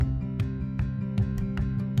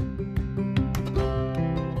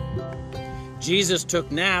Jesus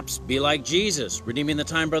took naps, be like Jesus. Redeeming the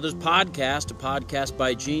Time Brothers podcast, a podcast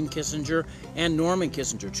by Gene Kissinger and Norman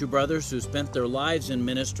Kissinger, two brothers who spent their lives in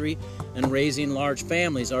ministry and raising large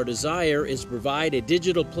families. Our desire is to provide a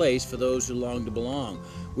digital place for those who long to belong.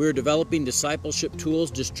 We're developing discipleship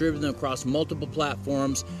tools, distributing them across multiple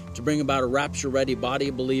platforms to bring about a rapture-ready body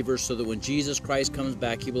of believers so that when Jesus Christ comes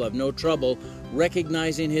back, he will have no trouble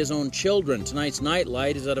recognizing his own children. Tonight's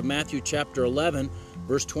Nightlight is out of Matthew chapter 11,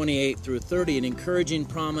 verse 28 through 30, an encouraging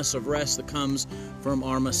promise of rest that comes from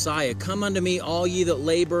our Messiah. Come unto me, all ye that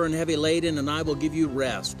labor and heavy laden, and I will give you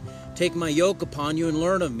rest. Take my yoke upon you and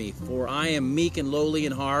learn of me, for I am meek and lowly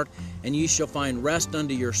in heart, and ye shall find rest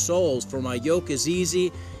unto your souls. For my yoke is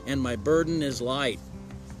easy and my burden is light.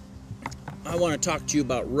 I want to talk to you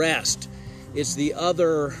about rest. It's the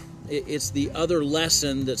other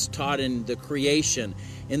lesson that's taught in the creation.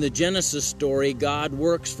 In the Genesis story, God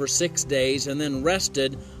works for 6 days and then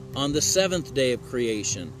rested on the seventh day of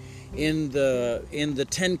creation. In the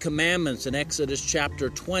Ten Commandments in Exodus chapter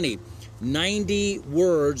 20, 90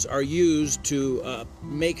 words are used to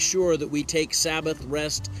make sure that we take Sabbath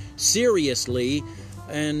rest seriously.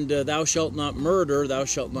 And thou shalt not murder, thou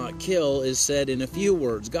shalt not kill is said in a few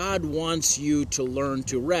words. God wants you to learn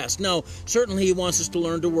to rest. No, certainly he wants us to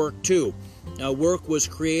learn to work too. Work was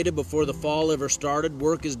created before the fall ever started.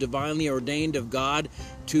 Work is divinely ordained of God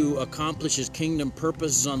to accomplish his kingdom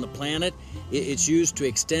purposes on the planet. It's used to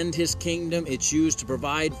extend his kingdom. It's used to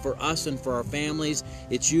provide for us and for our families.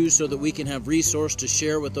 It's used so that we can have resource to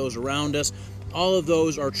share with those around us. All of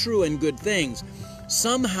those are true and good things.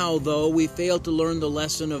 Somehow, though, we fail to learn the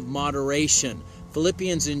lesson of moderation.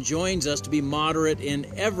 Philippians enjoins us to be moderate in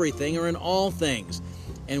everything or in all things.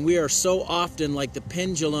 And we are so often like the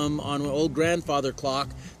pendulum on an old grandfather clock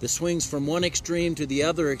that swings from one extreme to the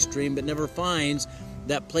other extreme but never finds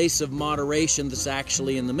that place of moderation that's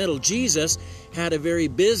actually in the middle. Jesus had a very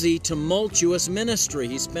busy, tumultuous ministry.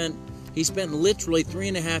 He spent literally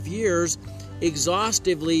 3.5 years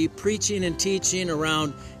exhaustively preaching and teaching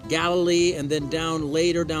around Galilee and then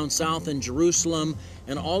down south in Jerusalem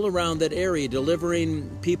and all around that area, delivering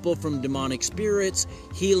people from demonic spirits,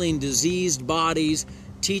 healing diseased bodies,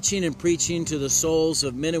 teaching and preaching to the souls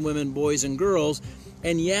of men and women, boys and girls.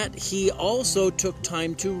 And yet he also took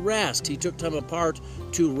time to rest. He took time apart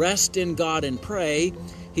to rest in God and pray.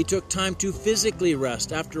 He took time to physically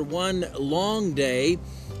rest. After one long day,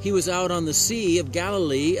 he was out on the Sea of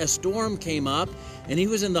Galilee. A storm came up, and he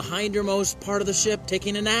was in the hindermost part of the ship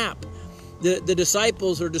taking a nap. The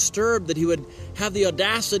disciples are disturbed that he would have the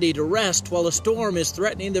audacity to rest while a storm is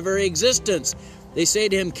threatening their very existence. They say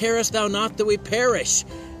to him, "Carest thou not that we perish?"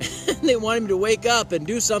 And they want him to wake up and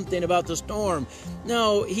do something about the storm.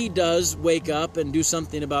 No, he does wake up and do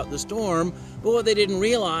something about the storm, but what they didn't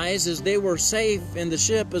realize is they were safe in the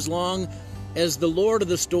ship as long as the Lord of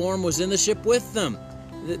the storm was in the ship with them.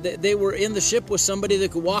 They were in the ship with somebody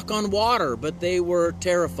that could walk on water, but they were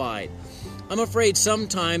terrified. I'm afraid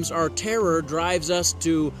sometimes our terror drives us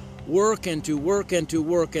to work and to work and to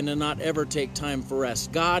work and to not ever take time for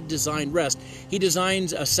rest. God designed rest. He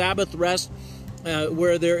designs a Sabbath rest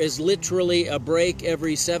where there is literally a break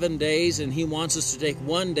every 7 days, and he wants us to take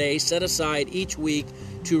one day set aside each week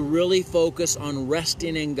to really focus on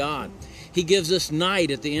resting in God. He gives us night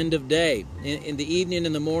at the end of day. In the evening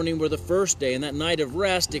and the morning were the first day, and that night of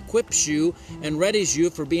rest equips you and readies you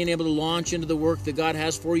for being able to launch into the work that God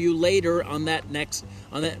has for you later on that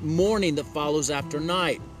morning that follows after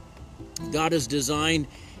night. God has designed,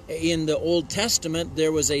 in the Old Testament,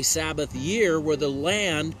 there was a Sabbath year where the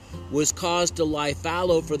land was caused to lie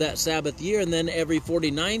fallow for that Sabbath year, and then every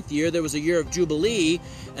 49th year there was a year of Jubilee,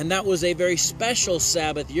 and that was a very special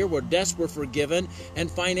Sabbath year where debts were forgiven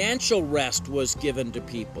and financial rest was given to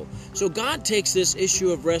people. So God takes this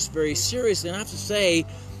issue of rest very seriously, and I have to say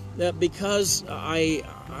that because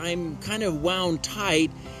I'm kind of wound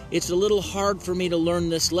tight, it's a little hard for me to learn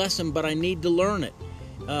this lesson, but I need to learn it.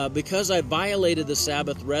 Because I violated the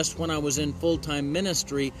Sabbath rest when I was in full-time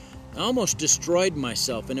ministry, I almost destroyed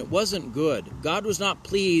myself, and it wasn't good. God was not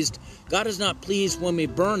pleased. God is not pleased when we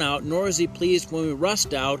burn out, nor is he pleased when we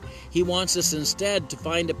rust out. He wants us instead to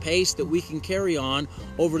find a pace that we can carry on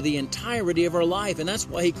over the entirety of our life, and that's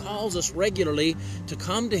why he calls us regularly to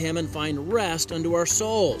come to him and find rest unto our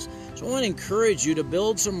souls. So I want to encourage you to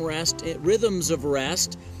build some rest, rhythms of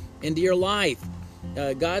rest into your life.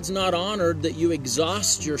 God's not honored that you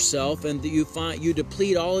exhaust yourself and that you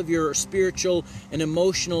deplete all of your spiritual and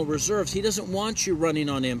emotional reserves. He doesn't want you running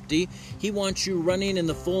on empty. He wants you running in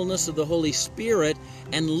the fullness of the Holy Spirit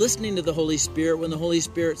and listening to the Holy Spirit when the Holy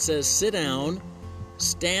Spirit says, sit down,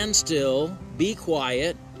 stand still, be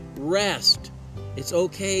quiet, rest. It's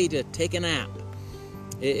okay to take a nap.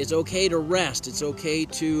 It's okay to rest. It's okay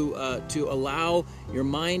to allow your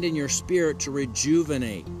mind and your spirit to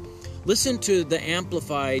rejuvenate. Listen to the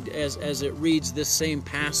Amplified as it reads this same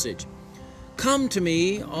passage. Come to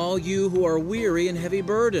me, all you who are weary and heavy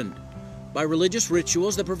burdened by religious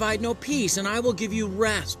rituals that provide no peace, and I will give you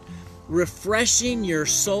rest, refreshing your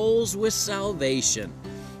souls with salvation.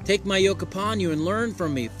 Take my yoke upon you and learn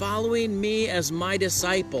from me, following me as my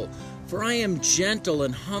disciple. For I am gentle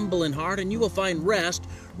and humble in heart, and you will find rest,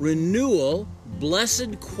 renewal,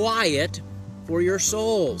 blessed quiet for your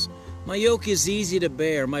souls. My yoke is easy to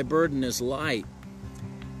bear, my burden is light.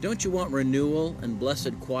 Don't you want renewal and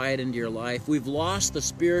blessed quiet into your life? We've lost the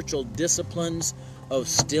spiritual disciplines of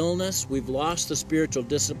stillness. We've lost the spiritual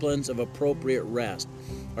disciplines of appropriate rest.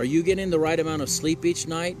 Are you getting the right amount of sleep each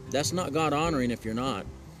night? That's not God honoring if you're not.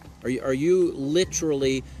 Are you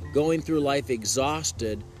literally going through life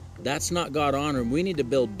exhausted? That's not God honoring. We need to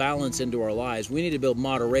build balance into our lives. We need to build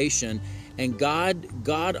moderation. And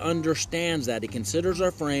God understands that. He considers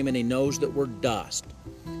our frame, and He knows that we're dust.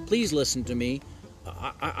 Please listen to me.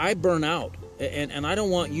 I burn out, and I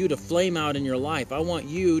don't want you to flame out in your life. I want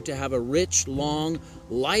you to have a rich, long,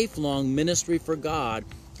 lifelong ministry for God,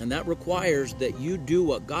 and that requires that you do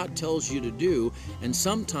what God tells you to do. And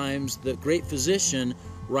sometimes the great physician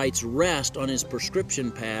writes rest on his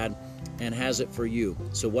prescription pad and has it for you.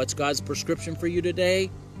 So what's God's prescription for you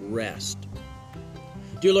today? Rest.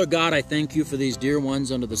 Dear Lord God, I thank you for these dear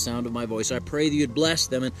ones under the sound of my voice. I pray that you'd bless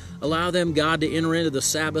them and allow them, God, to enter into the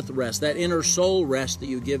Sabbath rest, that inner soul rest that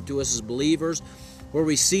you give to us as believers, where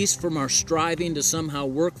we cease from our striving to somehow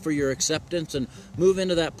work for your acceptance and move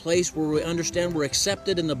into that place where we understand we're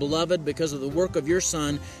accepted in the beloved because of the work of your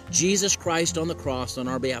Son, Jesus Christ, on the cross on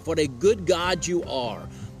our behalf. What a good God you are.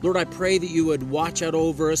 Lord, I pray that you would watch out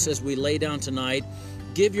over us as we lay down tonight.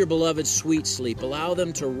 Give your beloved sweet sleep. Allow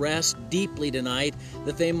them to rest deeply tonight,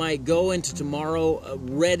 that they might go into tomorrow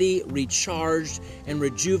ready, recharged, and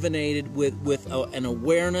rejuvenated with an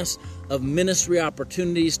awareness of ministry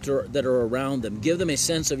opportunities that are around them. Give them a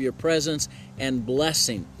sense of your presence and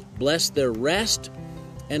blessing. Bless their rest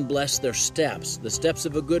and bless their steps. The steps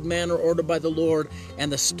of a good man are ordered by the Lord, and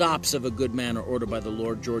the stops of a good man are ordered by the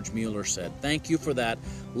Lord, George Mueller said. Thank you for that.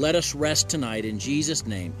 Let us rest tonight in Jesus'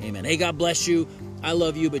 name. Amen. Hey, God bless you. I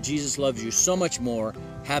love you, but Jesus loves you so much more.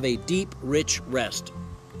 Have a deep, rich rest.